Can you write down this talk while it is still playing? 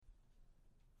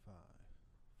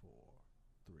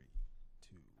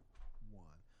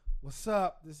What's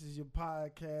up? This is your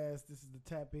podcast. This is the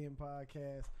Tap In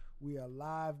Podcast. We are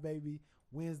live, baby.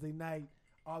 Wednesday night,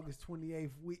 August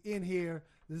 28th. We in here.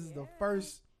 This is the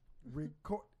first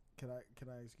record. Can I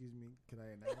excuse me? Can I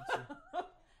announce you?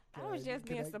 I was just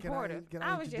being supportive.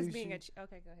 I was just being okay, go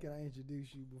ahead. Can I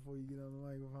introduce you before you get on the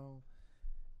microphone?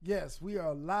 Yes, we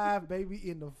are live, baby,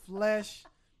 in the flesh.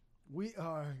 We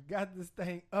are got this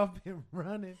thing up and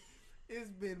running. It's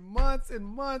been months and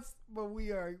months, but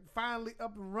we are finally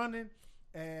up and running.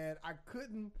 And I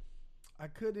couldn't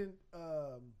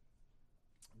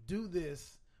do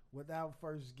this without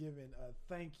first giving a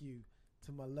thank you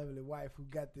to my lovely wife who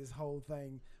got this whole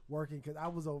thing working, because I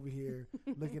was over here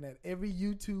looking at every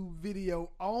YouTube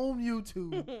video on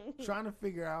YouTube trying to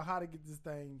figure out how to get this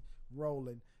thing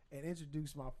rolling and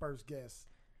introduce my first guest,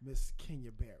 Miss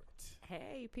Kenya Barrett.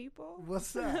 Hey, people.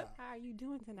 What's up? How are you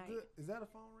doing tonight? Good. Is that a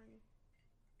phone ringing?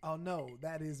 Oh, no,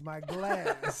 that is my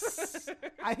glass.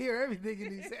 I hear everything in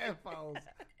these headphones.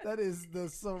 That is the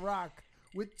Ciroc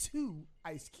with 2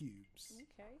 ice cubes.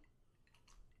 Okay.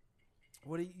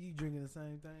 What are you drinking? The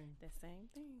same thing? The same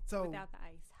thing. So without the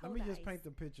ice. Let me just paint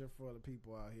the picture for the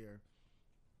people out here.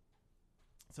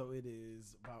 So it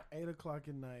is about 8 o'clock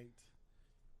at night.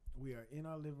 We are in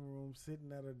our living room,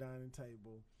 sitting at our dining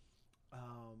table.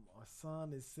 Our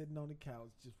son is sitting on the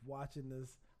couch, just watching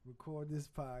us record this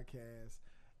podcast.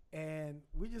 And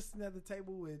we just sitting at the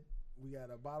table we got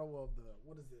a bottle of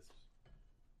what is this?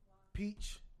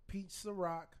 Peach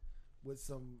Ciroc with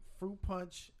some fruit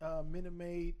punch, Minute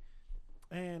Maid.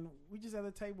 And we just at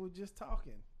the table just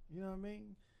talking. You know what I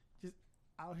mean? Just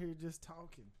out here just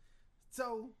talking.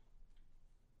 So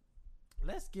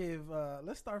let's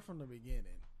start from the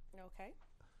beginning. Okay.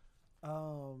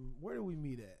 Where did we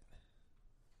meet at?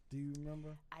 Do you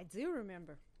remember? I do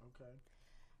remember. Okay.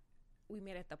 We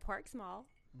met at the Parks Mall.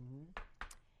 Mm-hmm.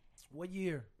 What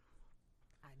year?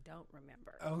 I don't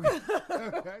remember.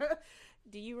 Okay.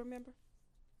 Do you remember?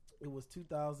 It was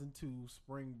 2002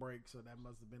 spring break, so that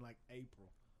must have been like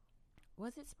April.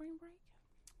 Was it spring break?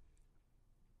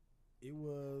 It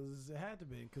had to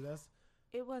be, because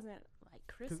it wasn't like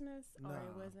Christmas, or nah,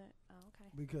 it wasn't. Oh, okay.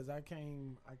 Because I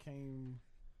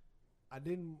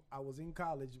was in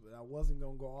college, but I wasn't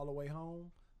going to go all the way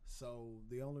home. So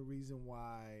the only reason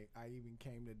why I even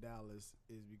came to Dallas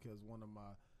is because one of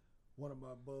my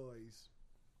boys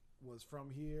was from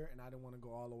here, and I didn't want to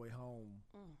go all the way home.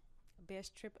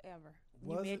 Best trip ever.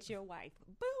 Was you met your wife.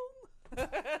 Boom.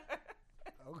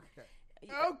 Okay.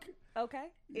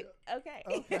 Okay. Yeah. Okay.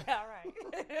 All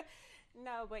right.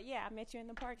 No, but yeah, I met you in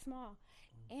the Parks Mall,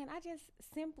 and I just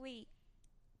simply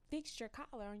fixed your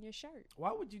collar on your shirt.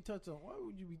 Why would you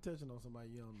be touching on somebody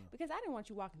you don't know? Because I didn't want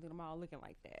you walking through the mall looking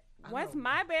like that. I Once know.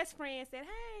 my best friend said,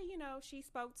 hey, she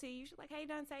spoke to you. She's like, hey,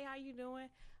 Dante, how you doing?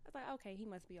 I was like, okay, he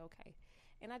must be okay.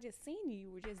 And I just seen you.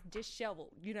 You were just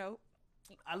disheveled,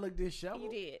 I looked disheveled?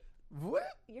 You did. What?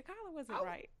 Your collar wasn't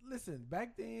right. Listen,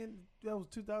 back then, that was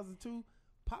 2002.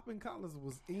 Popping collars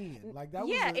was in. Like that.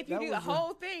 Yeah, if you do the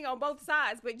whole thing on both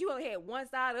sides, but you only had one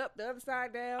side up, the other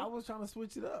side down. I was trying to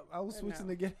switch it up. I was switching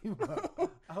the game up.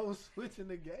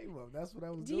 That's what I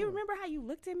was doing. Do you remember how you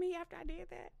looked at me after I did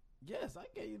that? Yes, I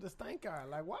gave you the stank eye.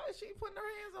 Like, why is she putting her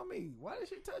hands on me? Why is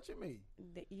she touching me?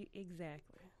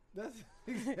 Exactly. That's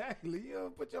exactly. You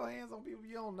don't put your hands on people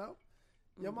you don't know.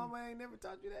 Your mama ain't never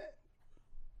taught you that.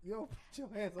 You don't put your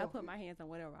hands on I put my hands on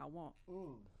whatever I want.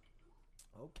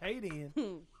 Okay, then.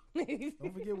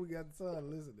 Don't forget we got the son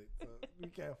listening, so be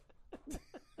careful.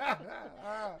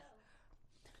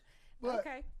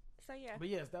 Okay, so yeah. But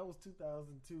yes, that was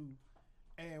 2002.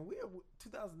 And we are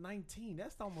 2019.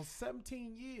 That's almost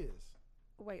 17 years.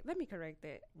 Wait, let me correct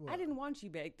that. What? I didn't want you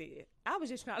back then. I was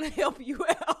just trying to help you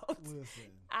out.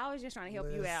 Listen. I was just trying to help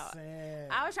you out. Listen.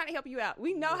 I was trying to help you out.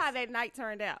 We know how that night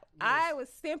turned out. Yes. I was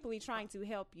simply trying to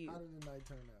help you. How did the night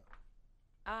turn out?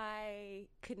 I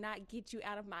could not get you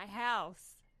out of my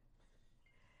house.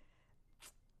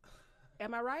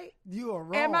 Am I right? You are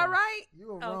wrong. Am I right?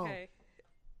 You are wrong. Okay.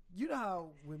 You know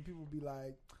how when people be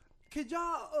like, could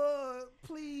y'all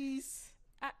please?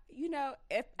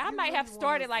 If I You might really have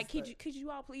started want us like, to could you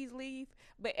all please leave?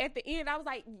 But at the end, I was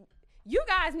like, you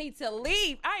guys need to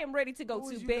leave. I am ready to go Who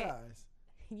to was you bed. guys?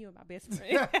 You and my best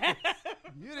friend.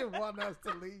 You didn't want us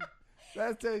to leave.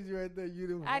 That tells you right there. You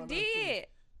didn't. I Want us to leave. did.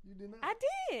 You did not. I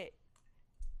did.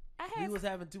 We was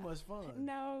having too much fun.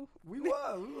 No. We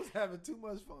was having too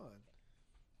much fun.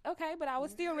 Okay, but I was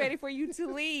still ready for you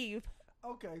to leave.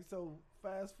 Okay, so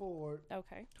fast forward.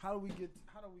 Okay. How do we get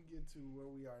to where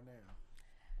we are now?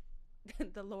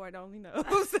 The Lord only knows.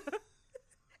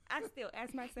 I still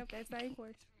ask myself that same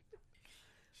question.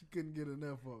 She couldn't get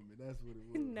enough of me. That's what it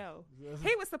was. No.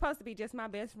 He was supposed to be just my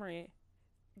best friend.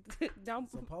 Don't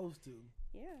supposed to.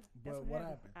 Yeah. But what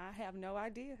happened? I have no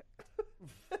idea.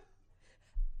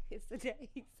 It's a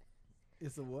days.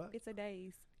 It's a what? It's a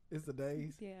days. It's a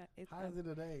days? Yeah. How is it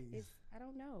a days? I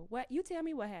don't know. What? You tell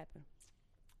me what happened.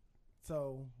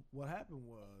 So what happened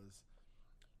was,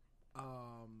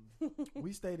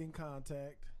 we stayed in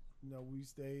contact. You know, we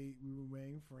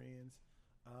remained friends.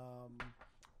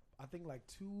 I think like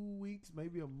 2 weeks,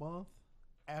 maybe a month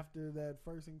after that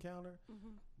first encounter,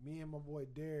 me and my boy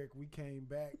Derek, we came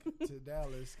back to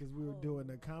Dallas because we were doing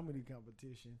a comedy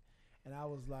competition. And I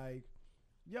was like,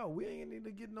 yo, we ain't need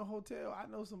to get in a hotel. I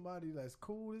know somebody that's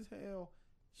cool as hell.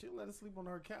 She'll let us sleep on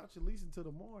her couch at least until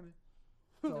the morning.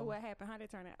 So what happened? How'd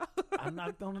it turn out? I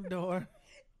knocked on the door.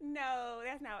 No,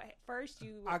 that's not what first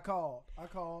you. I called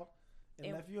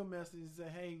and left you a message and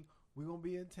said, hey, we're going to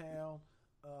be in town.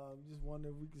 Just wonder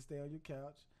if we can stay on your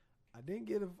couch. I didn't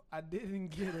get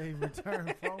a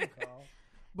return phone call.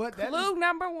 But clue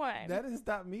number one. That didn't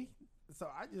stop me. So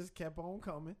I just kept on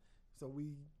coming. So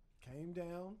we came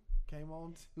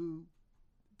on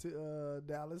to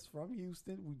Dallas from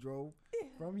Houston. We drove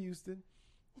from Houston.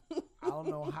 I don't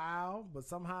know how, but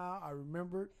somehow I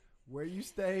remembered where you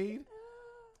stayed.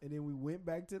 And then we went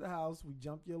back to the house. We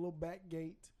jumped your little back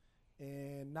gate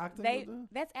and knocked on the door.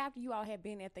 That's after you all had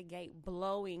been at the gate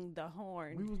blowing the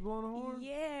horn. We was blowing the horn?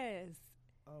 Yes.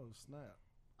 Oh, snap.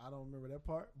 I don't remember that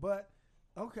part, but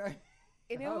okay.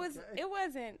 And it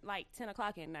wasn't like 10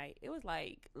 o'clock at night. It was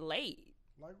like late.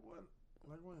 Like what?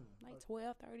 Like when? Like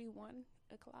 12:30, 1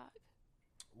 o'clock.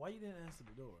 Why you didn't answer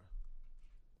the door?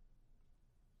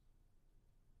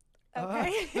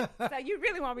 Okay. So you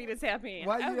really want me to tap in.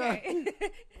 Why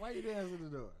you didn't answer the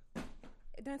door?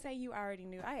 Don't say you already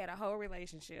knew. I had a whole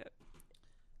relationship.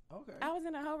 Okay. I was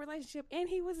in a whole relationship and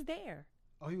he was there.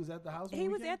 Oh, he was at the house? He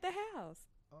was at the house.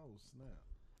 Oh, snap.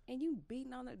 And you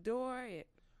beating on the door.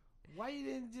 Why you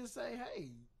didn't just say, hey,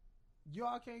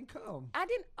 y'all can't come? I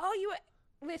didn't owe you.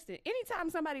 Listen, anytime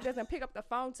somebody doesn't pick up the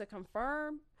phone to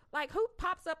confirm, like who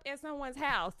pops up at someone's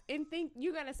house and think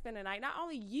you're going to spend the night? Not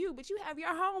only you, but you have your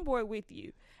homeboy with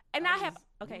you. And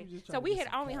so we had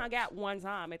only hung out one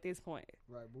time at this point.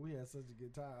 Right, but we had such a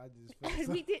good time. I just felt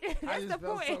we did. That's the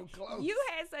point. So close. You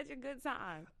had such a good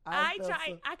time. I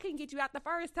couldn't get you out the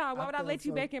first time. Why would I let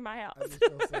you back in my house? I just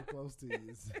felt so close to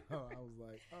you. So I was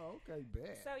like, oh, okay,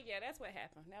 bad. So yeah, that's what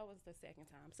happened. That was the second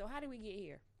time. So how did we get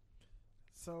here?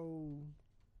 So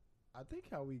I think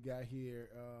how we got here,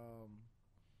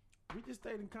 we just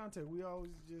stayed in contact. We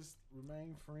always just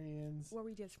remained friends. Were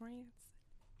we just friends?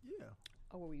 Yeah.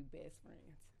 Or were we best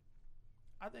friends?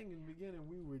 I think in the beginning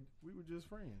we were just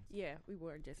friends. Yeah, we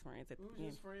were just friends at the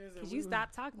beginning. Just friends. Because you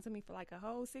stopped talking to me for like a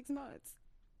whole 6 months.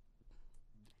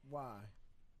 Why?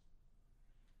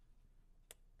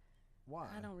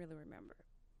 I don't really remember.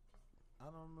 I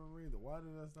don't remember either. Why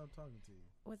did I stop talking to you?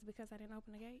 Was it because I didn't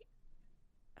open the gate?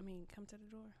 I mean, come to the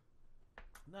door?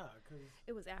 Nah, because...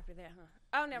 It was after that, huh?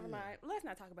 Oh, never mind. Let's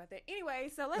not talk about that. Anyway,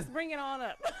 so let's bring it on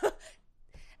up.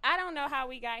 I don't know how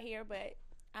we got here, but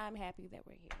I'm happy that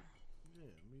we're here. Yeah,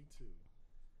 me too.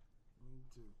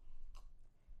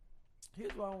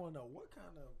 Here's what I want to know. What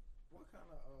kind of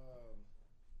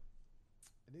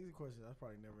and these are questions I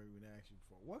probably never even asked you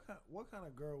before. What kind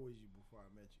of girl was you before I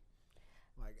met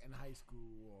you? Like in high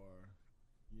school or,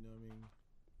 you know what I mean?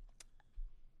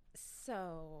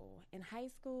 So, in high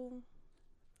school,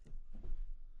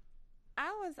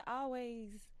 I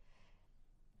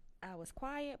was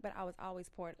quiet, but I was always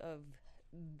part of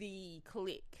the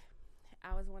clique.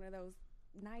 I was one of those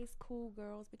nice, cool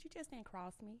girls, but you just didn't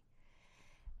cross me.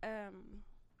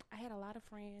 I had a lot of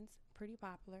friends, pretty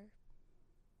popular.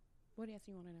 What else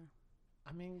you want to know?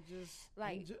 I mean, just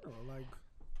like in general, like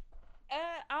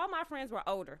all my friends were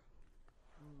older.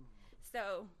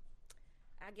 So,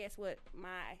 I guess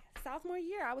my sophomore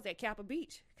year, I was at Kappa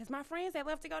Beach because my friends had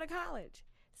left to go to college.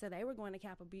 So they were going to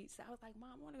Kappa Beach. So I was like, Mom,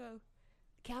 I want to go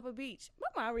Kappa Beach.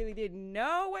 My mom really didn't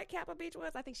know what Kappa Beach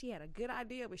was. I think she had a good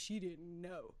idea, but she didn't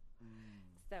know.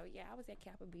 So, yeah, I was at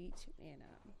Kappa Beach, and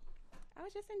I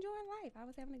was just enjoying life. I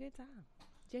was having a good time.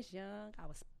 Just young. I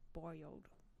was spoiled.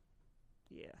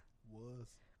 Yeah. Was.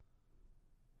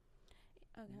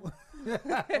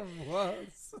 Okay.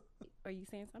 Was. Are you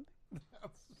saying something?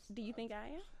 Do you think I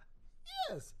am?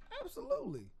 Yes,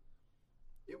 absolutely.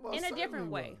 You most in a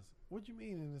different way. Was. What do you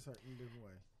mean in a certain different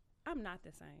way? I'm not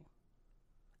the same.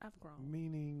 I've grown.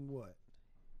 Meaning what?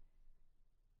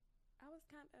 I was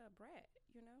kind of a brat,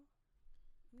 you know?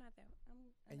 I'm not that.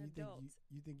 I'm an and adult.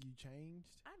 You think you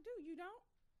changed? I do. You don't?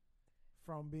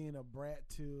 From being a brat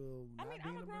to not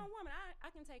I'm a grown woman. I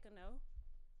can take a no.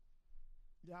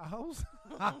 Y'all host.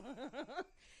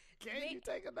 Can you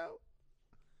take a note?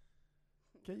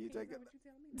 Can you take a Depends on what you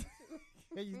tell me no to.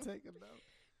 Can you take a note?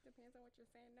 Depends on what you're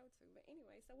saying no to. But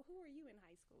anyway, so who were you in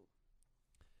high school?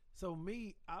 So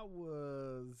me, I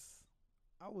was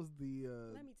the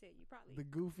Let me tell you, probably the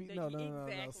goofy. the- No.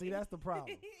 exactly. See, that's the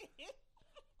problem.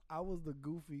 I was the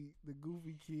goofy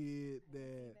kid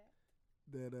that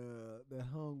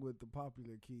hung with the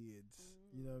popular kids.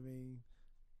 You know what I mean?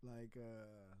 Like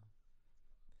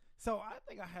so I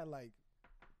think I had like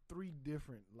 3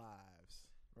 different lives,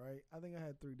 right? I think I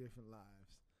had 3 different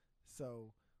lives.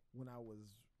 So when I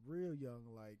was real young,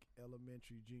 like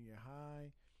elementary, junior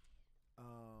high,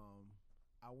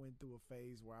 I went through a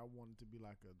phase where I wanted to be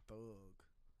like a thug,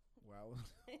 where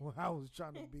I was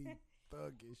trying to be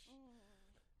thuggish,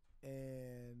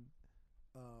 and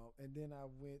then I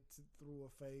went through a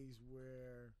phase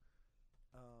where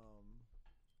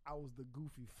I was the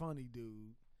goofy, funny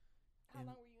dude. How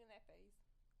long were you in that phase?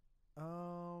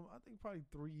 I think probably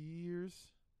 3 years.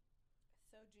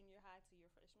 So junior high to your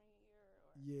freshman year,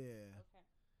 or Yeah. okay.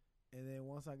 And then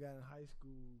once I got in high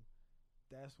school,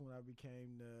 that's when I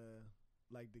became the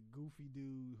goofy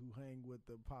dude who hang with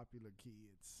the popular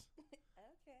kids.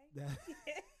 Okay.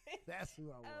 That's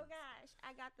who I was. Oh gosh,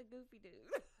 I got the goofy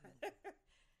dude.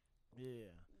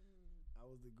 Yeah. I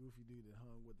was the goofy dude that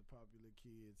hung with the popular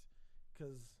kids.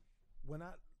 Cause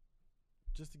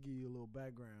just to give you a little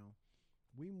background,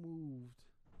 we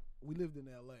lived in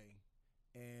LA,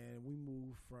 and we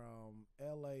moved from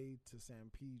LA to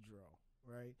San Pedro,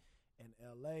 right? And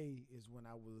LA is when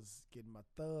I was getting my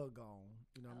thug on.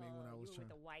 You know what I mean? When I was you were trying.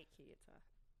 with the white kids, huh?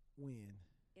 When?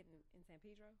 In San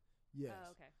Pedro? Yes.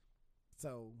 Oh, okay.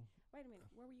 So. Wait a minute.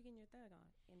 Where were you getting your thug on?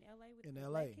 In LA with In the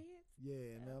LA. black kids?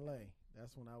 Yeah, in Okay. LA.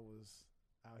 That's when I was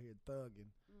out here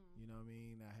thugging. Mm. You know what I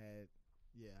mean? I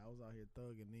was out here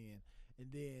thugging then.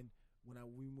 And then when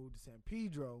we moved to San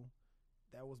Pedro,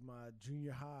 that was my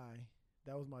junior high.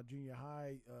 That was my junior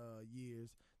high years.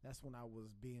 That's when I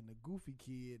was being the goofy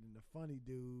kid and the funny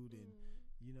dude, and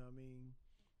you know what I mean.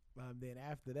 Then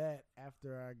after that,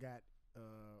 after I got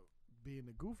being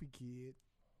the goofy kid,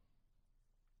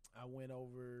 I went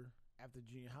over after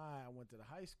junior high. I went to the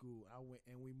high school. I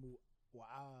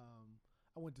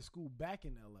went to school back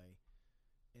in LA,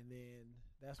 and then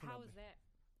that's when How was that?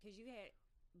 Because you had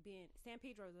been San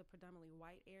Pedro is a predominantly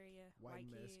white area, white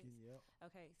kids. Mexican. Yep.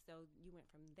 Okay, so you went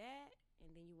from that,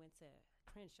 and then you went to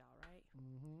Crenshaw, right?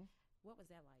 Mm-hmm. What was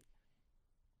that like?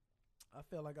 I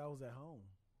felt like I was at home.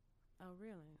 Oh,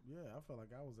 really? Yeah, I felt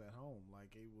like I was at home.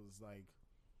 Like it was like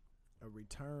a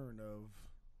return of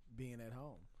being at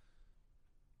home.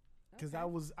 Because Okay.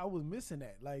 I was missing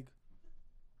that. Like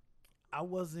I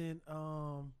wasn't.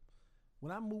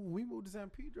 When we moved to San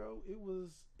Pedro, it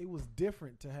was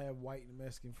different to have white and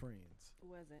Mexican friends.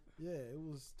 Wasn't. Yeah, it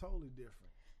was totally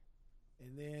different.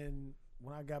 And then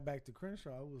when I got back to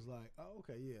Crenshaw, I was like, oh,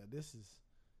 okay, yeah, this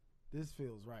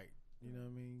feels right. You know what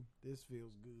I mean? This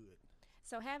feels good.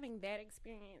 So having that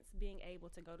experience, being able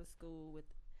to go to school with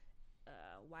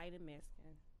white and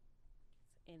Mexican,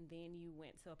 and then you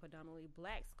went to a predominantly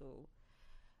black school,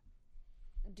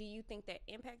 do you think that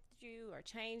impacted you or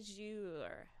changed you,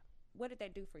 or what did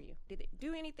that do for you? Did it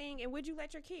do anything? And would you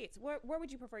let your kids, where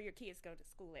would you prefer your kids go to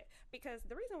school at? Because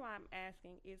the reason why I'm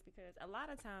asking is because a lot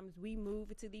of times we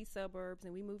move to these suburbs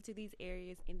and we move to these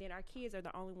areas, and then our kids are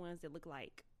the only ones that look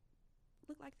like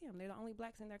them. They're the only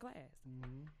blacks in their class.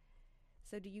 Mm-hmm.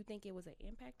 So do you think it was an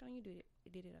impact on you? Did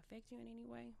it affect you in any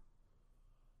way?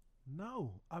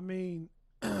 No, I mean,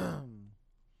 I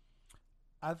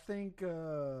think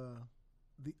the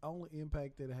only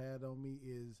impact that it had on me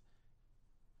is,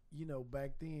 you know,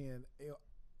 back then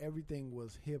everything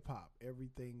was hip hop,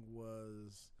 everything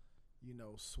was, you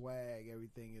know, swag,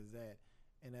 everything is that,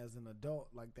 and as an adult,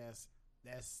 like that's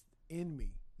in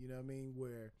me, you know what I mean?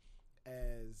 Where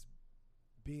as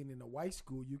being in a white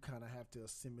school, you kind of have to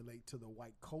assimilate to the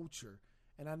white culture,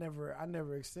 and I never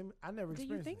experienced. Do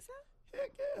you think so?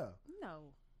 Heck yeah.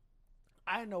 No.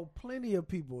 I know plenty of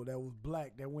people that was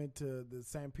black that went to the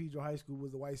San Pedro High School,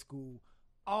 was a white school.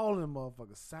 All of them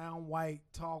motherfuckers sound white,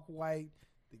 talk white,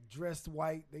 they dressed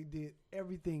white, they did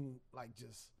everything like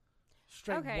just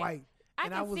straight Okay. white. I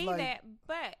And can was see like, that,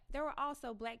 but there were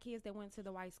also black kids that went to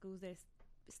the white schools that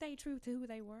stayed true to who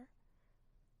they were.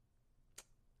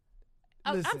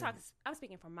 Oh, Listen. I'm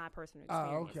speaking from my personal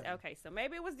Oh, experience. okay. So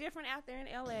maybe it was different out there in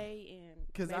LA,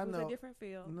 and 'Cause maybe I it was know- a different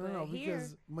feel. No, but here,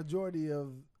 because majority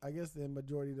of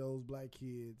those black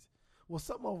kids, well,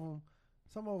 some of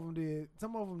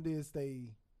them did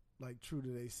stay like true to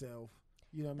themselves.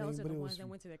 You know what I mean? those are But the it ones was that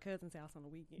went to their cousin's house on the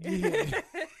weekend. Yeah.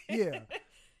 Yeah.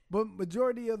 But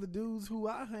majority of the dudes who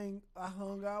I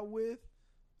hung out with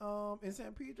in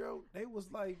San Pedro, they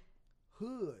was like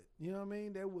hood. You know what I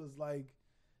mean? They was like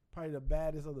probably the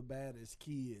baddest of the baddest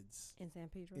kids In San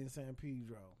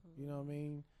Pedro. You know what I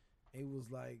mean? It was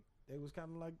like they was kind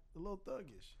of like a little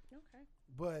thuggish. Okay.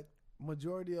 But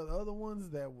majority of the other ones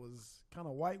that was kind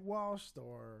of whitewashed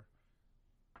or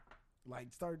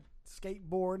like start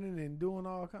skateboarding and doing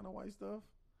all kind of white stuff.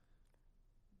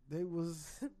 They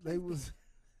was at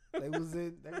San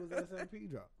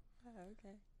Pedro. Oh,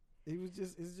 okay. It was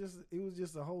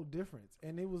just a whole difference.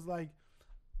 And it was like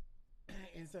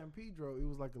in San Pedro, it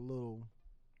was like a little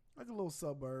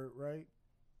suburb, right?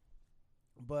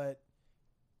 But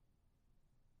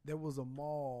there was a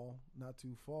mall not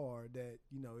too far that,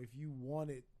 you know, if you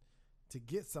wanted to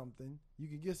get something, you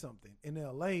could get something. In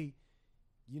LA,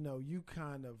 you know, you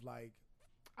kind of like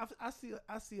I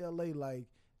see LA like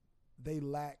they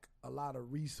lack a lot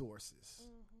of resources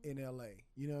in LA.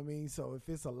 You know what I mean? So if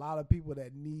it's a lot of people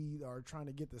that need or trying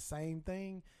to get the same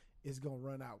thing, it's going to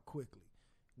run out quickly.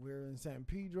 Where in San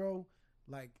Pedro,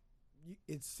 like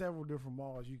it's several different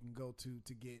malls you can go to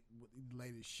get the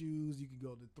latest shoes. You can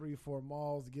go to 3 or 4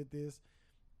 malls to get this.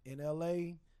 In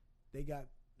LA, they got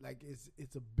like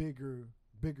it's a bigger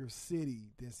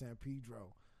city than San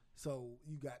Pedro. So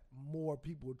you got more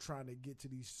people trying to get to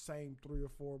these same 3 or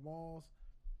 4 malls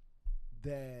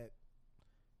that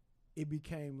it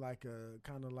became like a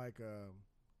kind of like a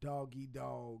dog eat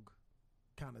dog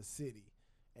kind of city.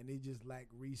 And they just lack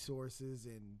resources,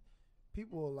 and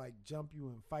people will like jump you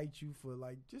and fight you for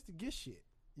like just to get shit.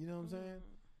 You know what I'm saying?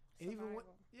 And even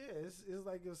it's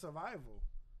like a survival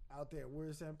out there.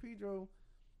 Whereas San Pedro,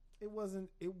 it wasn't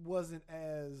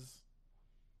as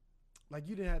like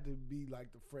you didn't have to be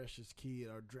like the freshest kid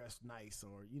or dress nice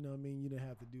or you know what I mean. You didn't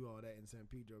have to do all that in San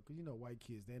Pedro because you know white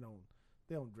kids they don't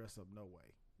dress up no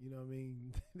way. You know what I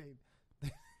mean?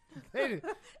 The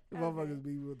motherfuckers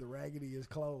be with the raggediest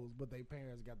clothes, but their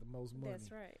parents got the most money. That's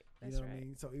right. You know what I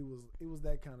mean? So it was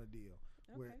that kind of deal.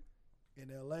 Okay. Where in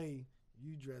LA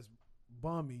you dress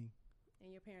bummy,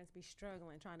 and your parents be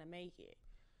struggling trying to make it.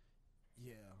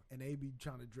 Yeah, and they be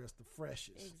trying to dress the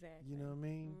freshest. Exactly. You know what I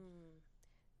mean?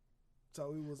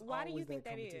 So it was. Why do you think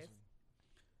that is?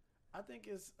 I think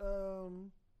it's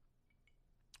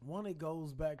one. It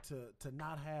goes back to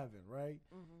not having right.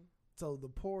 Mm-hmm. So the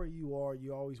poorer you are,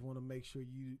 you always want to make sure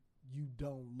you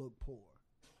don't look poor.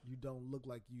 You don't look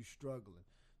like you struggling.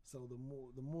 So the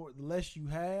less you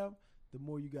have, the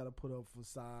more you got to put up a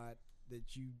facade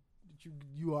that you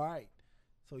all right.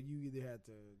 So you either have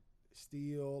to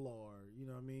steal or you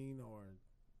know what I mean, or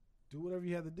do whatever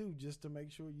you have to do just to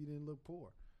make sure you didn't look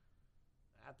poor.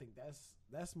 I think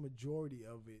that's majority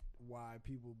of it. Why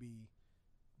people be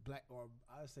black, or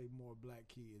I say more black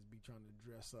kids be trying to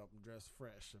dress up and dress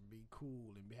fresh and be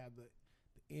cool and have the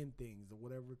end things or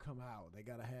whatever come out. They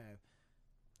gotta have.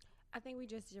 I think we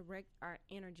just direct our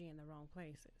energy in the wrong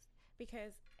places.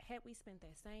 Because had we spent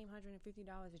that same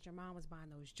 $150 that your mom was buying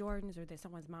those Jordans, or that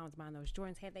someone's mom was buying those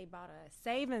Jordans, had they bought a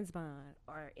savings bond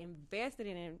or invested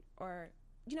in it, or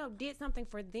did something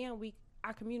for them,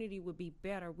 our community would be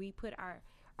better. We put our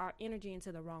energy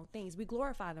into the wrong things. We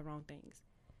glorify the wrong things.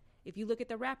 If you look at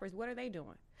the rappers, what are they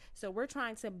doing? So we're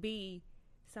trying to be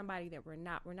somebody that we're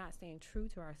not. We're not staying true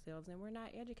to ourselves, and we're not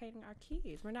educating our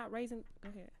kids. We're not raising. Go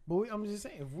ahead. But I'm just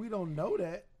saying, if we don't know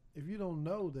that, if you don't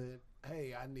know that,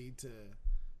 hey, I need to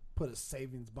put a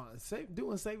savings bond,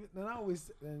 doing savings.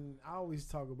 And I always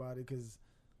talk about it because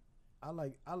I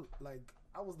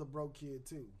was the broke kid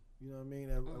too. You know what I mean?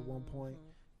 At one point,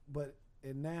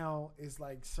 and now it's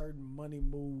like certain money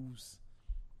moves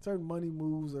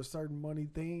or certain money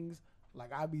things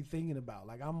like I be thinking about.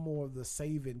 Like I'm more of the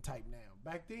saving type now.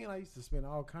 Back then I used to spend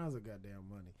all kinds of goddamn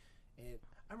money, and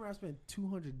I remember I spent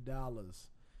 $200.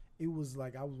 It was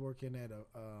like I was working at a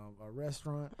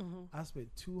restaurant. Mm-hmm. I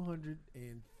spent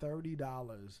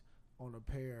 $230 on a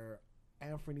pair of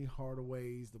Anthony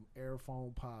Hardaway's, them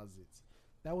Airphone Posits.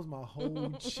 That was my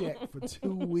whole check for 2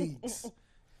 weeks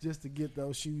just to get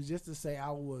those shoes, just to say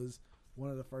I was one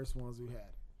of the first ones who had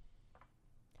it.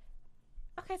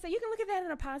 Okay, so you can look at that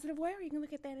in a positive way, or you can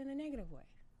look at that in a negative way.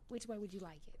 Which way would you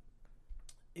like it?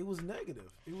 It was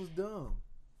negative. It was dumb.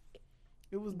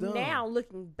 It was dumb. Now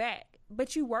looking back,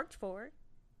 but you worked for it.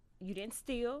 You didn't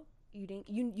steal. You didn't.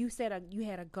 You said you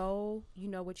had a goal. You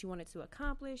know what you wanted to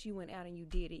accomplish. You went out and you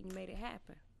did it. You made it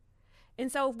happen. And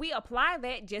so if we apply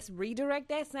that, just redirect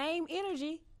that same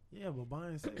energy. Yeah, but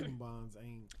buying saving bonds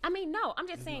ain't. I mean, no. I'm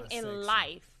just saying in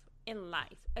life. In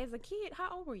life, as a kid,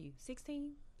 how old were you?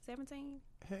 16, 17?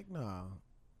 Heck nah.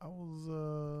 I was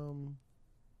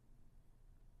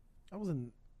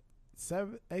in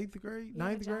 8th grade, You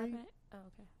had a 9th job grade. Oh,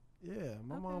 okay. Yeah,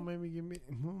 my Okay. mom made me get me.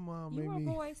 My mom You made were a me.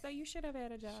 boy, so you should have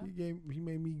had a job. She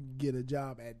made me get a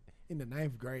job in the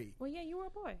 9th grade. Well, yeah, you were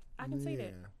a boy. I can see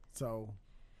that. So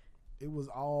it was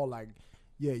all like,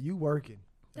 yeah, you working.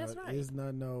 That's right. It's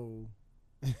not no,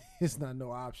 it's not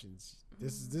no options.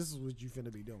 This is what you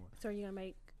finna be doing. So you're gonna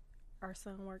make our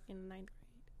son work in the 9th grade?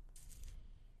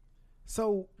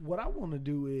 So what I want to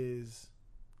do is,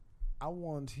 I don't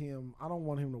want him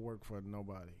to work for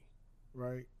nobody,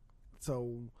 right?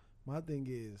 So my thing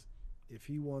is, if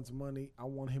he wants money, I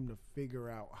want him to figure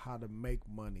out how to make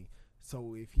money.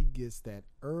 So if he gets that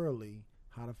early,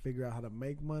 how to figure out how to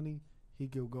make money, he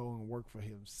can go and work for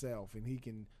himself, and he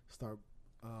can start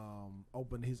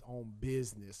open his own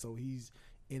business. So he's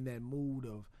in that mood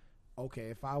of, okay,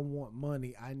 if I want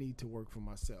money, I need to work for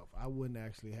myself. I wouldn't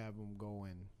actually have him go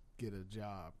and get a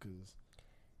job, because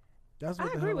that's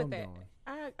what I agree with I'm that. doing.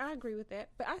 I agree with that,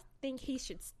 but I think he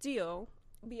should still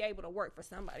be able to work for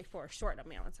somebody for a short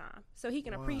amount of time so he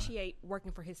can appreciate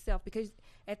working for himself, because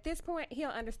at this point he'll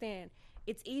understand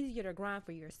it's easier to grind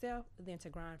for yourself than to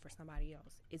grind for somebody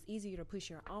else. It's easier to push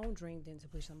your own dream than to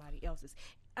push somebody else's.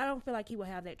 I don't feel like he will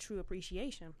have that true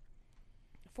appreciation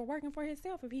for working for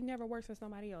himself if he never works for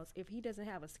somebody else. If he doesn't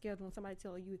have a schedule and somebody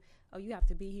tell you, oh, you have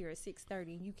to be here at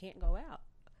 6:30 and you can't go out,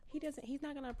 he's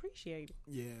not going to appreciate it.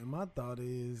 Yeah, and my thought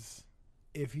is,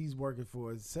 if he's working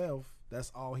for himself,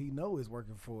 that's all he knows is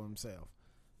working for himself.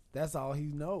 That's all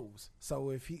he knows. So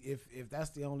if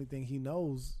that's the only thing he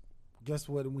knows, guess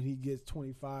what? When he gets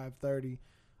 25, 30,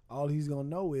 all he's going to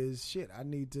know is, shit, I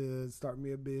need to start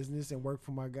me a business and work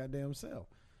for my goddamn self.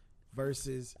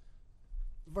 Versus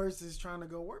trying to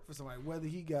go work for somebody, whether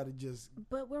he got to just.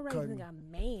 But we're raising a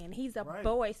man. He's a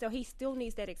boy, so he still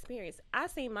needs that experience. I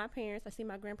seen my parents, I seen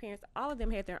my grandparents, all of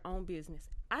them had their own business.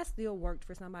 I still worked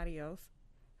for somebody else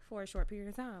for a short period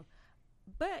of time.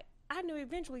 But I knew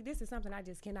eventually this is something I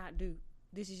just cannot do.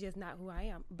 This is just not who I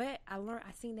am. But I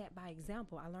seen that by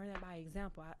example. I learned that by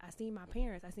example. I seen my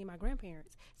parents, I seen my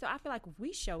grandparents. So I feel like if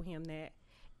we show him that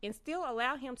and still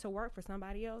allow him to work for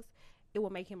somebody else, it will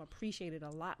make him appreciate it a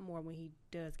lot more when he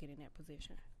does get in that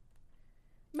position.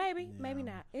 Maybe, maybe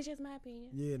not. It's just my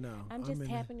opinion. Yeah, no. I'm just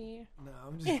tapping in. No,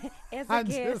 I'm just. As a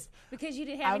guest, because you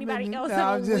didn't have anybody else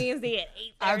on Wednesday at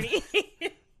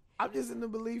 8:30. I'm just in the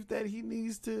belief that he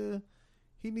needs to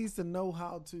know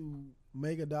how to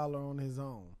make $1 on his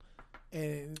own.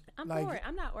 And I'm for it.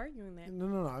 I'm not arguing that.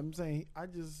 No. I'm saying I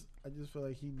just feel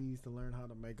like he needs to learn how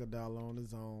to make $1 on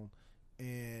his own,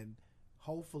 and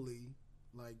hopefully,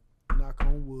 like, knock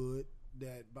on wood,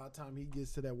 that by the time he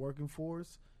gets to that working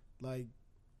force, like,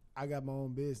 I got my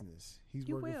own business. He's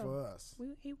working for us.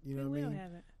 You know what I mean?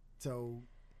 Have it. So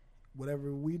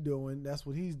whatever we doing, that's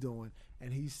what he's doing,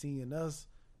 and he's seeing us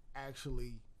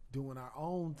actually doing our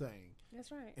own thing.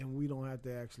 That's right. And we don't have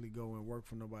to actually go and work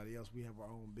for nobody else. We have our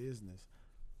own business.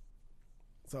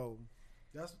 So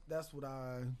that's what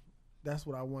I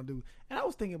want to do. And I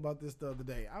was thinking about this the other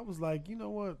day. I was like, you know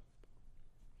what?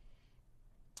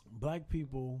 Black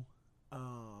people,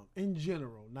 in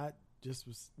general, not just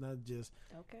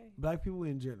okay. Black people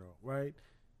in general, right?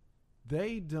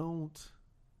 They don't,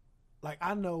 like,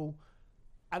 I know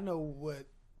what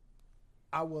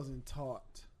I wasn't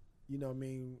taught. You know what I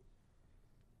mean?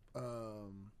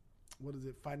 What is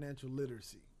it? Financial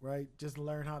literacy, right? Just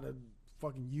learn how to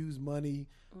fucking use money,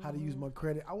 how to use my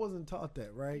credit. I wasn't taught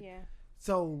that, right? Yeah.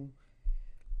 So,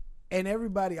 and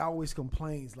everybody always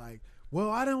complains like, well,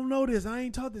 I don't know this. I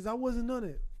ain't taught this. I wasn't know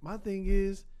it. My thing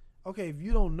is, okay, if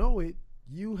you don't know it,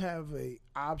 you have a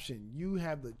option. You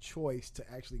have the choice to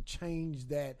actually change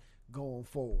that going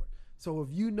forward. So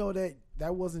if you know that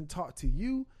wasn't taught to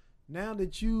you, now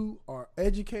that you are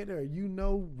educated or you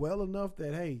know well enough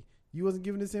that, hey, you wasn't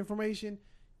given this information,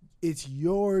 it's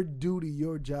your duty,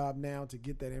 your job now to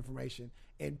get that information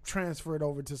and transfer it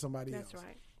over to somebody else. That's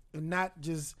right. And not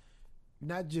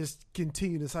just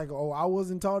continue the cycle. Oh, I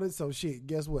wasn't taught it, so shit,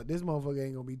 guess what? This motherfucker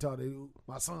ain't gonna be taught it.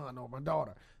 My son or my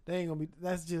daughter. They ain't gonna be.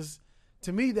 That's just,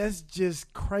 to me, that's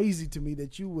just crazy to me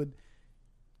that you would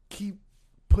keep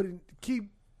recycling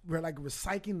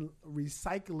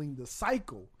the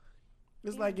cycle.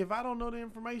 It's like, if I don't know the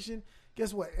information,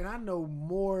 guess what? And I know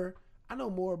more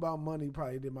about money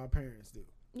probably than my parents do.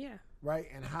 Yeah. Right?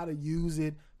 And how to use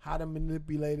it, how to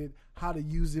manipulate it, how to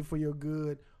use it for your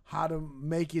good, how to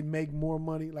make it make more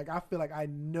money. Like, I feel like I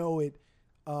know it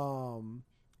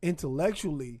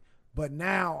intellectually, but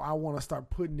now I want to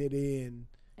start putting it in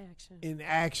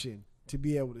action to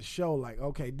be able to show, like,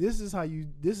 okay, this is how you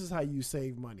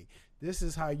save money. This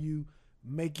is how you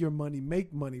make your money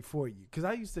make money for you. Because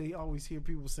I used to always hear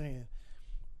people saying,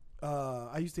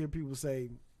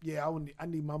 yeah, I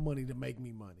need my money to make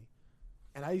me money.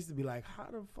 And I used to be like, how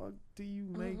the fuck do you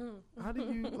make? How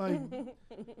do you like?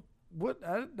 What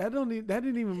that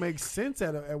didn't even make sense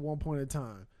at one point in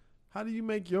time. How do you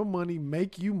make your money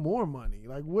make you more money?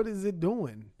 Like, what is it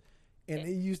doing? And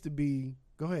it used to be.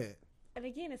 Go ahead. And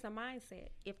again, it's a mindset.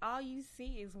 If all you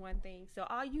see is one thing, so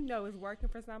all you know is working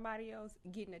for somebody else,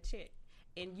 getting a check,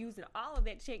 and using all of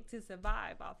that check to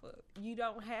survive off of, you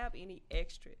don't have any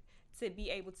extra to be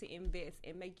able to invest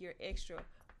and make your extra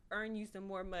earn you some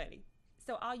more money.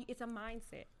 So it's a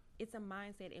mindset. It's a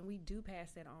mindset, and we do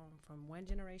pass that on from one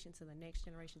generation to the next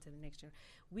generation to the next generation.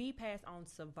 We pass on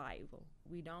survival.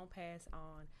 We don't pass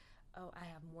on, oh, I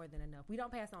have more than enough. We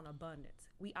don't pass on abundance.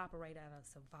 We operate out of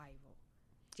survival.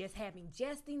 Just having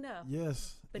just enough.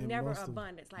 Yes. But never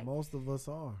abundance. Like most of us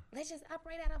are. Let's just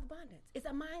operate out of abundance. It's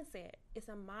a mindset. It's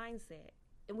a mindset.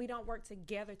 And we don't work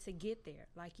together to get there.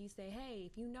 Like you say, hey,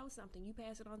 if you know something, you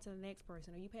pass it on to the next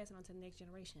person or you pass it on to the next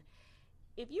generation.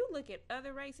 If you look at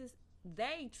other races,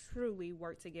 they truly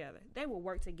work together. They will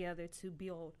work together to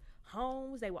build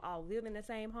homes. They will all live in the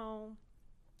same home.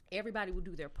 Everybody will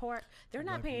do their part. They're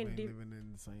not paying living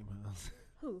in the same house.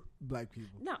 Who? Black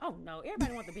people. No.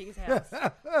 Everybody wants the biggest house.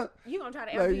 You're going to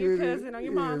try to outdo your cousin on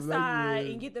your mom's side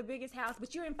and get the biggest house,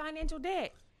 but you're in financial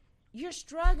debt. You're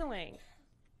struggling.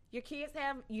 Your kids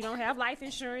you don't have life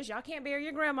insurance. Y'all can't bury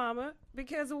your grandmama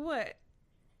because of what?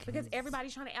 Because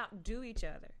everybody's trying to outdo each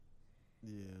other.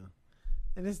 Yeah.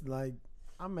 And it's like,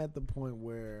 I'm at the point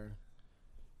where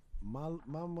my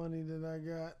money that I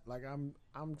got, like I'm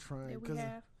trying. That we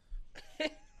have.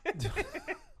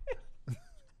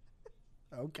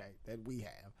 Okay, that we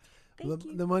have. Thank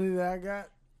you. The money that I got,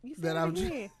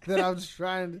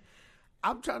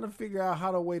 I'm trying to figure out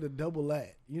how to way to double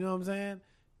that. You know what I'm saying?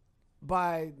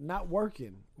 By not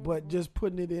working, but just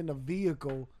putting it in a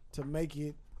vehicle to make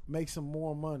some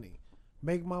more money.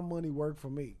 Make my money work for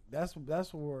me. That's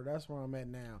where I'm at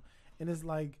now. And it's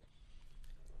like,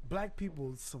 black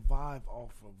people survive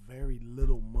off of very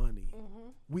little money.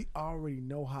 We already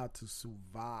know how to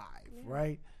survive,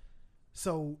 right?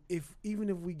 So even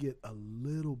if we get a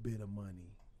little bit of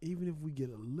money,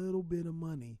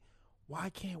 why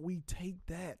can't we take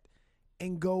that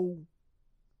and go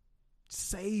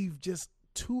save just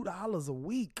 $2 a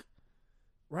week,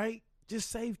 right? Just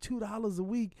save $2 a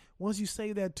week. Once you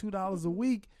save that $2 a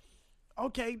week,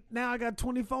 okay, now I got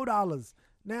 $24.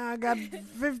 Now I got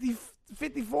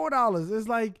 $54. It's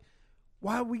like,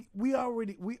 why we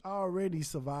already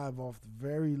survive off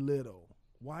very little.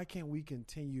 Why can't we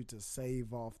continue to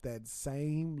save off that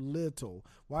same little?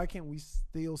 Why can't we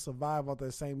still survive off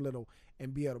that same little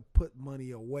and be able to put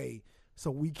money away so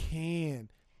we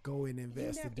can go and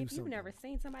invest and do something? If you've never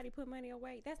seen somebody put money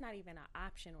away, that's not even an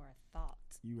option or a thought.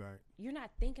 You right. You're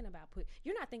not thinking about the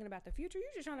future.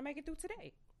 You're just trying to make it through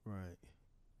today. Right.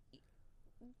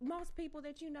 Most people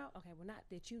that you know, okay, well, not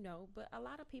that you know, but a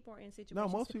lot of people are in situations. No,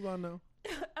 most people I know.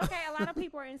 Okay, a lot of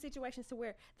people are in situations to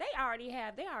where they already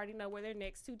know where their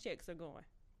next 2 checks are going.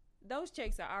 Those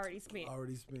checks are already spent.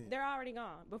 They're already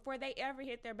gone before they ever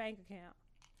hit their bank account.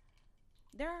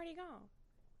 They're already gone.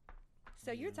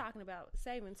 So you're talking about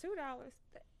saving $2.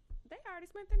 They already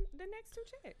spent the next 2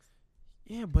 checks.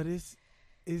 Yeah, but is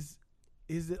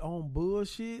it on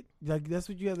bullshit? Like, that's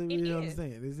what you have to really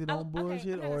understand. Is it on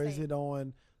bullshit or is it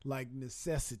on like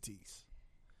necessities?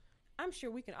 I'm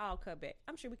sure we can all cut back.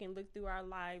 I'm sure we can look through our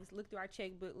lives, look through our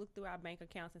checkbook, look through our bank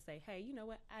accounts and say, hey, you know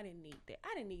what? I didn't need that.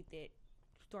 I didn't need that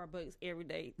Starbucks every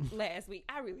day last week.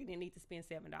 I really didn't need to spend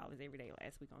 $7 every day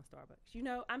last week on Starbucks. You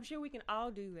know, I'm sure we can all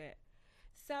do that.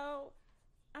 So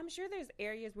I'm sure there's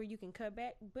areas where you can cut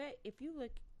back. But if you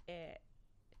look at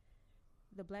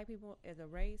the black people as a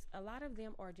race, a lot of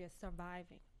them are just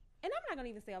surviving. And I'm not going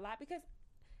to even say a lot because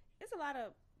there's a lot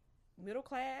of middle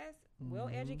class,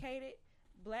 well-educated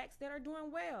blacks that are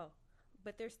doing well.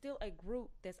 But there's still a group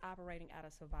that's operating out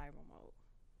of survival mode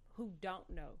who don't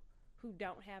know, who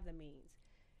don't have the means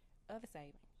of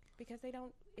saving because they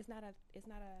don't. It's not a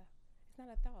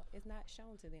thought. It's not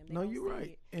shown to them. No, you're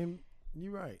right, and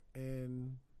you're right.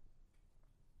 And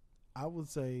I would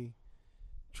say,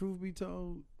 truth be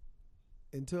told,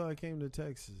 until I came to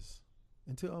Texas,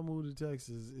 until I moved to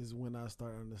Texas, is when I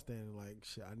started understanding, like,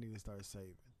 shit, I need to start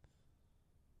saving.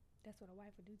 That's what a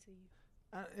wife would do to you.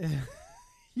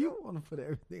 You want to put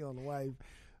everything on the wife,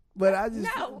 but I just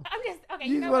no. I'm just okay.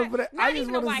 You know what? Not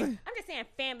even a wife. I'm just saying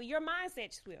family. Your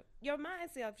mindset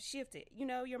shifted. You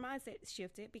know, your mindset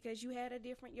shifted because you had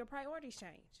your priorities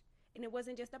changed, and it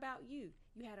wasn't just about you.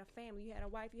 You had a family. You had a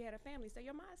wife. You had a family. So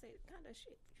your mindset kind of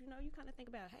shifted. You know, you kind of think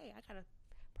about, hey, I gotta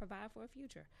provide for a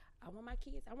future. I want my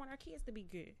kids. I want our kids to be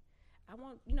good. I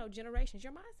want generations.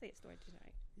 Your mindset started to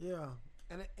change. Yeah,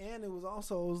 and it was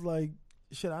also, it was like,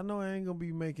 shit, I know I ain't gonna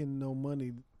be making no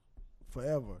money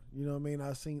forever. You know what I mean?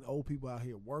 I've seen old people out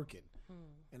here working,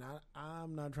 and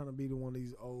I'm not trying to be the one of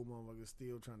these old motherfuckers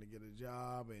still trying to get a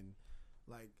job, and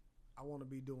like I want to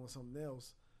be doing something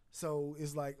else. So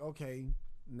it's like, okay,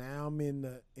 now I'm in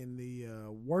the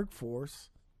workforce.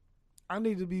 I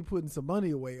need to be putting some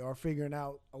money away or figuring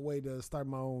out a way to start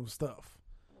my own stuff,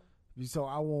 so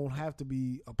I won't have to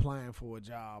be applying for a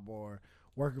job or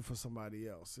working for somebody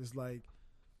else. It's like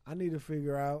I need to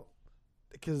figure out,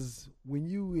 because when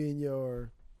you in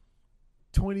your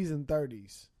 20s and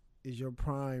 30s is your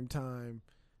prime time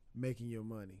making your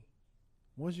money.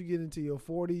 Once you get into your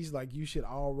 40s, like you should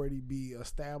already be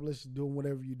established doing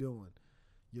whatever you're doing.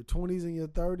 Your 20s and your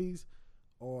 30s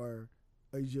or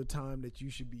is your time that you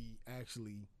should be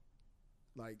actually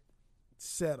like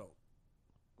settled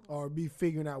or be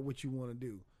figuring out what you want to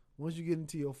do. Once you get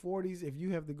into your 40s, if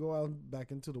you have to go out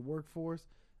back into the workforce,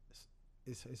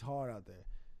 it's hard out there.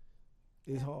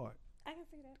 It's hard. I can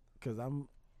see that. Because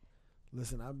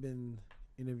I've been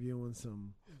interviewing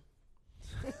some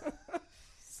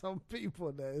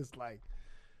people that it's like,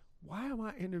 why am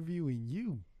I interviewing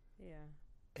you? Yeah.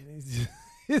 And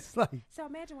it's like. So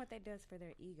imagine what that does for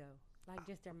their ego. Like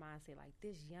just their mindset. Like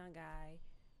this young guy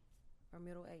or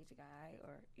middle-aged guy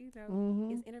or,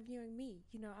 is interviewing me.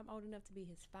 You know, I'm old enough to be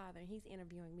his father and he's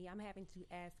interviewing me. I'm having to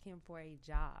ask him for a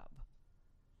job.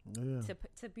 Yeah.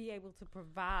 To be able to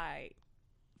provide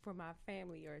for my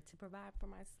family or to provide for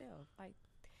myself. Like,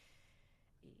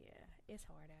 yeah, it's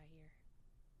hard out here.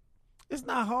 It's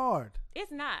not hard.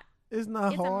 It's not. It's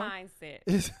not hard.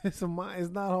 It's a mindset.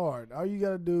 It's not hard. All you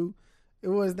gotta do,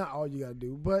 it's not all you gotta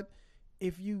do, but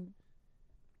if you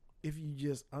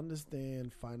just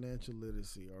understand financial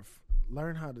literacy or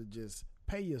learn how to just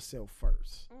pay yourself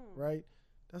first, right?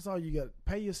 That's all you got.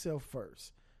 Pay yourself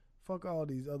first. Fuck all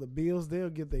these other bills. They'll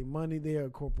get their money. They're a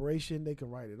corporation. They can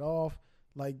write it off.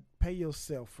 Like, pay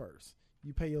yourself first.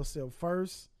 You pay yourself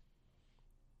first,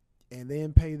 and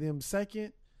then pay them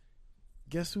second.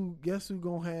 Guess who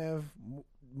gonna have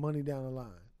money down the line?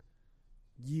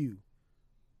 You.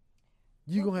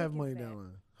 You gonna have money down the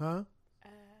line, huh?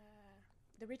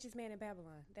 The richest man in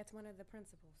Babylon. That's one of the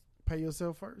principles. Pay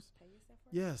yourself first. Pay yourself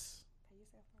first. Yes. Pay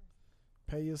yourself first.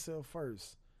 Pay yourself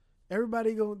first.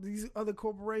 Everybody these other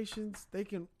corporations, they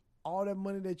can, all that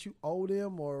money that you owe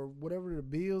them or whatever the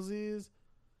bills is,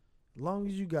 as long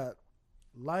as you got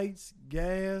lights,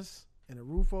 gas, and a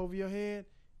roof over your head,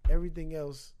 everything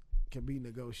else can be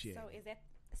negotiated.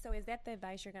 So is that the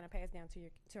advice you're going to pass down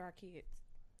to our kids?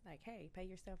 Like, hey, pay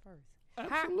yourself first.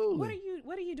 Absolutely.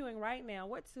 What are you doing right now?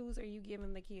 What tools are you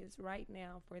giving the kids right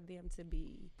now for them to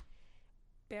be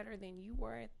better than you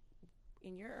were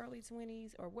in your early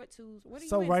 20s? Or what tools? What are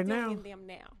you instilling in them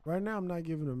now? Right now, I'm not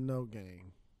giving them no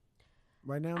game.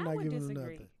 Right now, I'm not giving them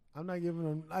nothing. I'm not giving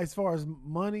them, as far as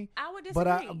money. I would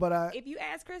disagree. But if you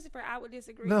ask Christopher, I would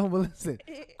disagree. No, but listen,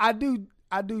 I do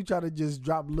try to just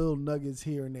drop little nuggets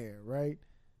here and there, right?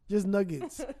 Just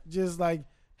nuggets, just like,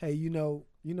 hey, you know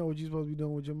what you're supposed to be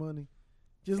doing with your money.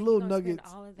 Just so little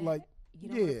nuggets, all of that? like, you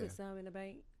don't want to put some in the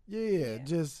bank. Yeah.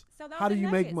 Just so how do you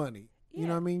nuggets. make money? Yeah. You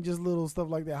know what I mean? Just little stuff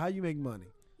like that. How you make money?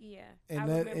 Yeah, and I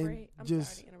that, remember. and I'm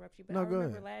just, sorry to interrupt you, but no, I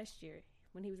remember ahead. last year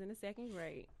when he was in the second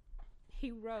grade,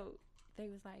 he wrote. They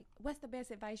was like, "What's the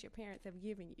best advice your parents have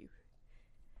given you?"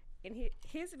 And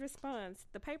his response,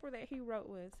 the paper that he wrote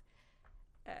was,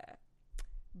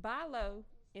 "Buy low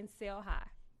and sell high."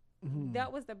 Mm-hmm.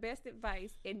 That was the best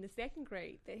advice in the second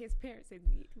grade that his parents had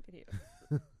given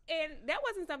him. And that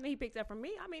wasn't something he picked up from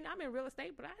me. I mean, I'm in real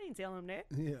estate, but I didn't tell him that.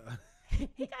 Yeah. He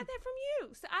got that from you.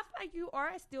 So I feel like you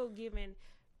are still giving,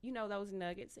 those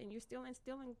nuggets, and you're still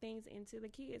instilling things into the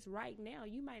kids right now.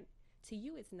 To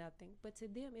you it's nothing, but to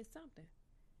them it's something.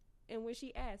 And when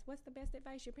she asked, what's the best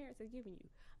advice your parents have given you?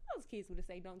 Those kids would have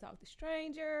said, don't talk to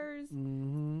strangers.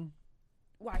 Mm-hmm.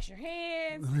 Wash your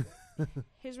hands.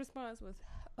 His response was,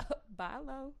 buy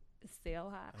low,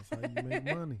 sell high. That's how you make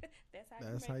money.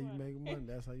 That's how you make money.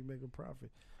 That's how you make a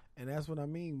profit. And that's what I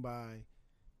mean by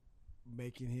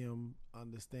making him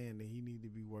understand that he need to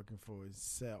be working for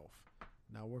himself,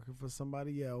 not working for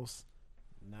somebody else,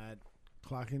 not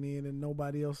clocking in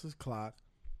nobody else's clock.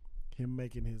 Him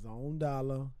making his own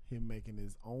dollar, him making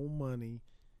his own money,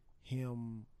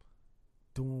 him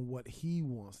doing what he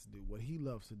wants to do, what he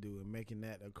loves to do, and making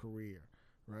that a career,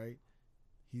 right?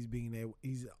 He's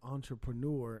an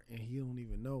entrepreneur and he don't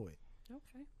even know it.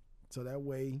 Okay. So that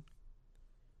way,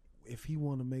 if he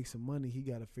want to make some money, he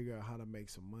got to figure out how to make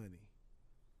some money.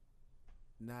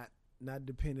 Not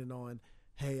depending on,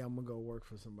 hey, I'm gonna go work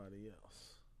for somebody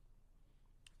else.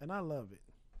 And I love it.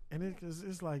 And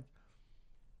it's like,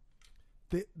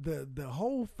 the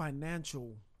whole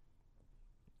financial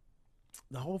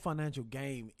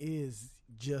game is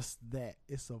just that.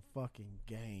 It's a fucking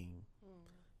game.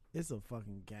 It's a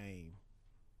fucking game.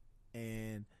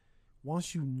 And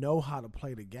once you know how to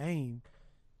play the game,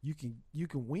 you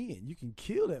can win. You can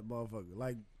kill that motherfucker.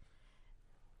 Like,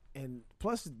 and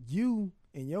plus you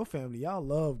and your family, y'all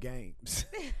love games.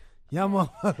 Y'all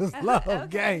motherfuckers love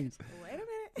games. Wait a minute.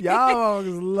 Y'all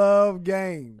motherfuckers love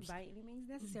games. By any means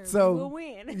necessary, So, we will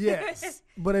win. Yes.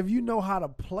 But if you know how to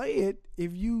play it,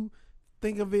 if you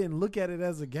think of it and look at it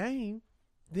as a game,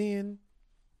 then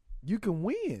you can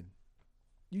win.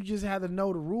 You just have to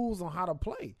know the rules on how to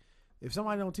play. If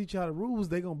somebody don't teach you how the rules,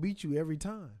 they're going to beat you every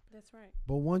time. That's right.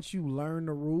 But once you learn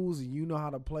the rules and you know how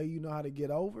to play, you know how to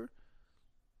get over.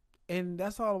 And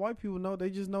that's all the white people know. They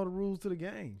just know the rules to the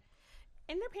game.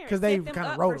 And their parents 'Cause they set them kinda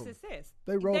up wrote for 'em. success.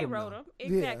 They wrote them.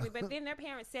 Exactly. Yeah. But then their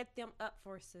parents set them up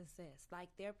for success. Like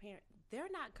they're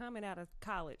not coming out of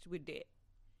college with debt.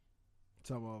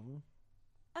 Some of them.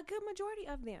 A good majority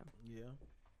of them. Yeah.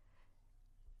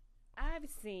 I've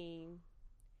seen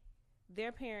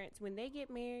their parents, when they get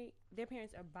married, their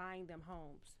parents are buying them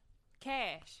homes.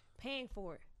 Cash. Paying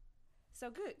for it. So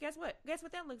good. Guess what? Guess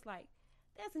what that looks like?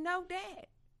 That's no debt.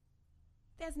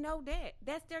 That's no debt.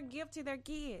 That's their gift to their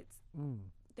kids.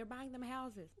 They're buying them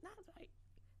houses.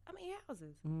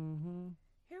 Houses. Mm-hmm.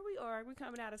 Here we are. We're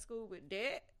coming out of school with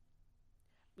debt.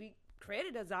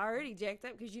 Credit is already jacked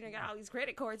up because you done got all these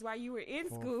credit cards while you were in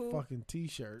For school. a fucking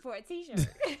t-shirt. For a t-shirt.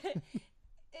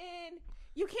 And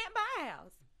you can't buy a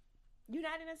house. You're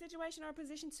not in a situation or a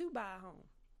position to buy a home.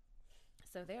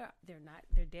 So they're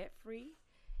debt free.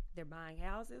 They're buying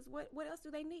houses. What else do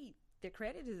they need? Their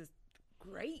credit is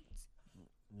great.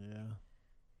 Yeah.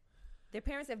 Their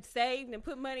parents have saved and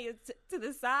put money to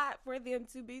the side for them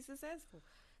to be successful.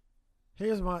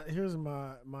 Here's my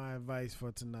advice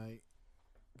for tonight,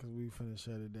 because we finna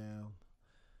shut it down.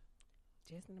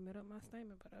 Just in the middle of my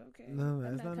statement, but okay. No,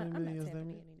 that's not in the middle of your tapping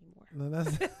statement. in anymore. No,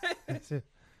 that's it.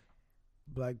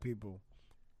 Black people,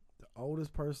 the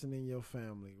oldest person in your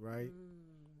family, right?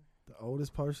 The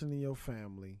oldest person in your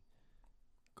family,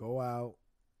 go out,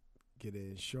 get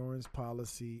an insurance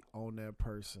policy on that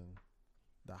person,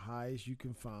 the highest you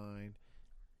can find.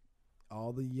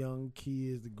 All the young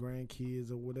kids, the grandkids,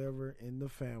 or whatever in the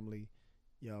family,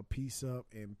 y'all piece up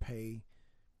and pay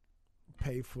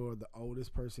for the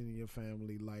oldest person in your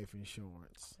family life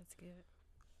insurance. That's good.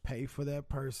 Pay for that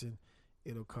person.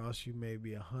 It'll cost you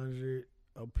maybe $100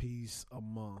 a piece a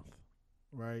month,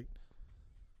 right?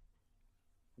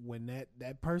 When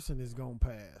that person is gonna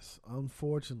pass,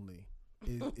 unfortunately,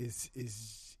 it's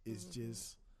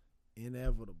just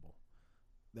inevitable.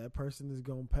 That person is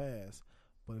gonna pass.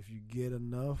 But if you get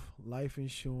enough life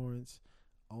insurance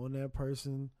on that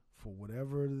person for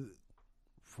whatever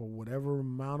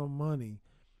amount of money,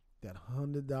 that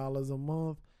 $100 a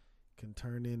month can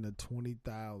turn into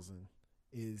 $20,000.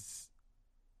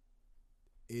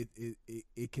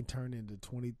 It can turn into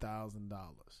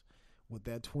 $20,000. What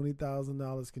that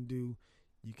 $20,000 can do,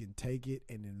 you can take it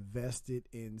and invest it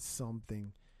in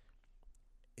something,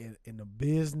 in a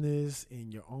business,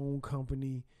 in your own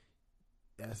company.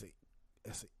 That's an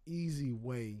easy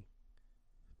way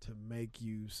to make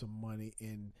you some money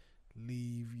and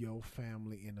leave your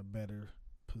family in a better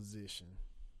position.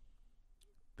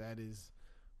 That is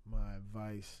my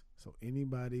advice. So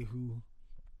anybody who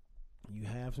you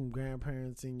have some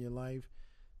grandparents in your life,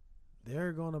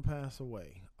 they're going to pass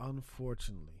away,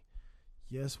 unfortunately.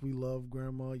 Yes, we love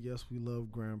grandma. Yes, we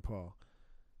love grandpa.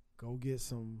 Go get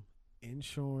some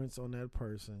insurance on that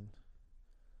person.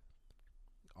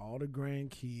 All the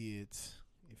grandkids,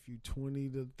 if you 20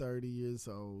 to 30 years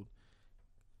old,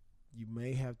 you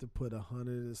may have to put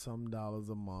 $100 or something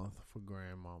a month for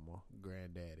grandmama,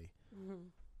 granddaddy. Mm-hmm.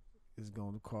 It's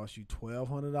going to cost you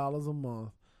 $1,200 a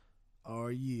month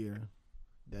or a year.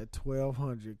 That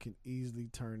 $1,200 can easily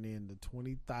turn into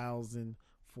 $20,000,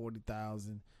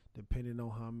 $40,000, depending on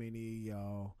how many of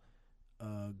y'all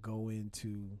go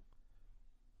into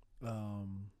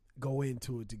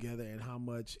it together, and how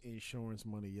much insurance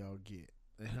money y'all get,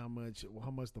 and how much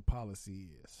the policy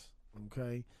is.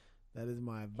 Okay, that is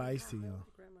my advice to y'all.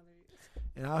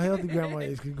 And how healthy grandma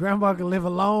is, because grandma can live a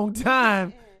long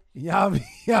time. Y'all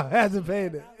have to pay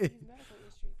that.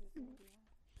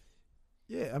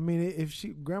 Yeah, I mean, if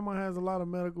grandma has a lot of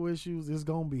medical issues, it's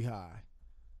gonna be high.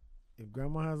 If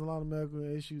grandma has a lot of medical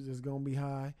issues, it's gonna be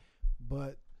high.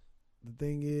 But the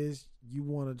thing is, you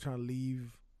want to try to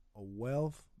leave a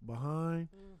wealth behind,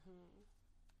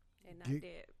 and not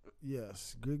dead.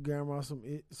 Yes, good grandma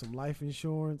some life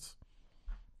insurance.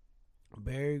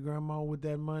 Bury grandma with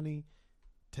that money.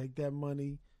 Take that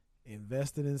money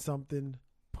invest it in something,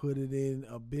 put it in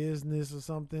a business or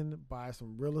something, buy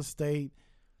some real estate.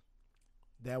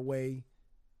 That way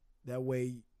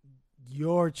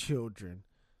your children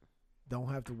don't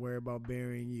have to worry about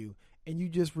burying you. And you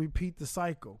just repeat the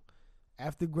cycle.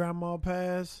 After grandma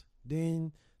passed,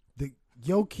 then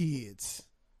your kids,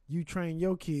 you train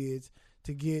your kids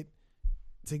to get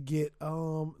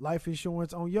life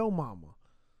insurance on your mama,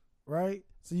 right?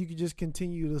 So you can just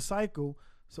continue the cycle.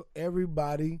 So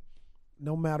everybody,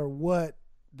 no matter what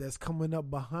that's coming up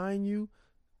behind you,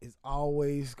 is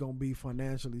always gonna be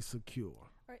financially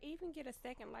secure. Or even get a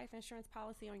second life insurance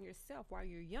policy on yourself while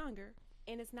you're younger,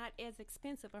 and it's not as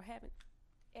expensive or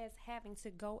having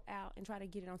to go out and try to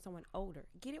get it on someone older.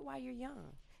 Get it while you're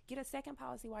young. Get a second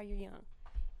policy while you're young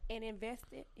and invest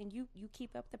it, and you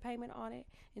keep up the payment on it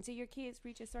until your kids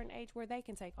reach a certain age where they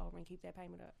can take over and keep that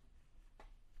payment up.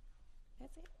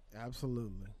 That's it.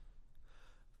 Absolutely.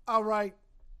 All right.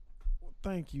 Well,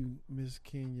 thank you, Miss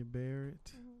Kenya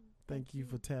Barrett. Thank you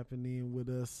for tapping in with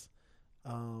us.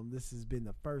 This has been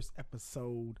the first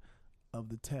episode of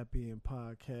the Tap In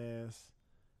podcast.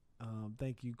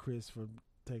 Thank you, Chris, for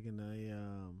taking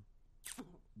a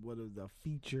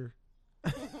feature.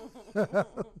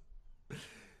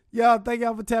 Y'all, thank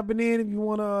y'all for tapping in. If you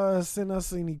want to send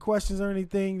us any questions or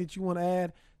anything that you want to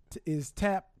add, is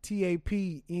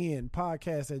TAPN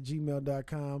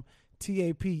podcast@gmail.com.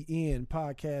 TAPN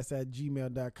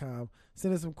podcast@gmail.com.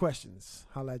 Send us some questions.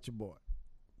 Holla at your boy.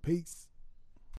 Peace.